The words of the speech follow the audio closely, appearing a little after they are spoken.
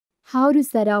How to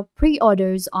set up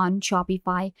pre-orders on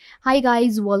Shopify. Hi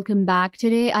guys, welcome back.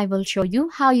 Today I will show you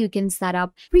how you can set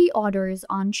up pre-orders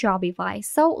on Shopify.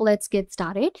 So let's get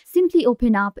started. Simply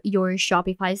open up your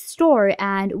Shopify store,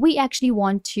 and we actually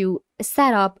want to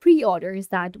set up pre-orders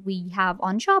that we have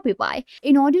on Shopify.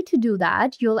 In order to do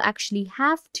that, you'll actually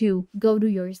have to go to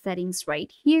your settings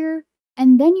right here,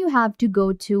 and then you have to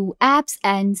go to apps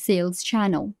and sales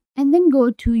channel, and then go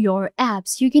to your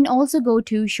apps. You can also go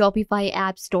to Shopify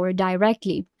App Store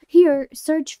directly. Here,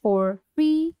 search for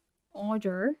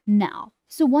pre-order now.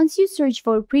 So once you search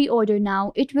for pre-order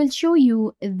now, it will show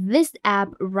you this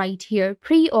app right here,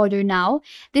 pre-order now.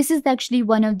 This is actually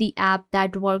one of the app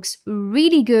that works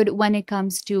really good when it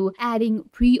comes to adding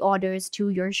pre-orders to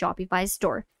your Shopify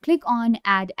store. Click on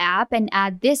add app and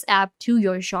add this app to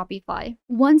your Shopify.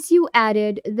 Once you add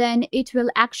it, then it will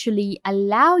actually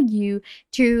allow you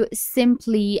to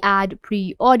simply add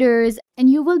pre-orders,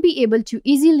 and you will be able to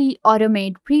easily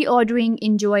automate pre-ordering,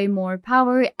 enjoy more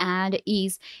power and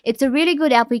ease. It's a really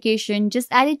good application. Just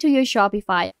add it to your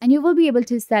Shopify and you will be able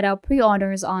to set up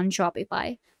pre-orders on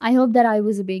Shopify. I hope that I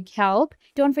was a big help.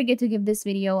 Don't forget to give this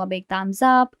video a big thumbs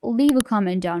up, leave a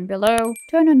comment down below,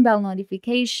 turn on bell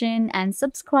notification, and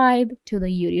subscribe to the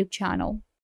YouTube channel.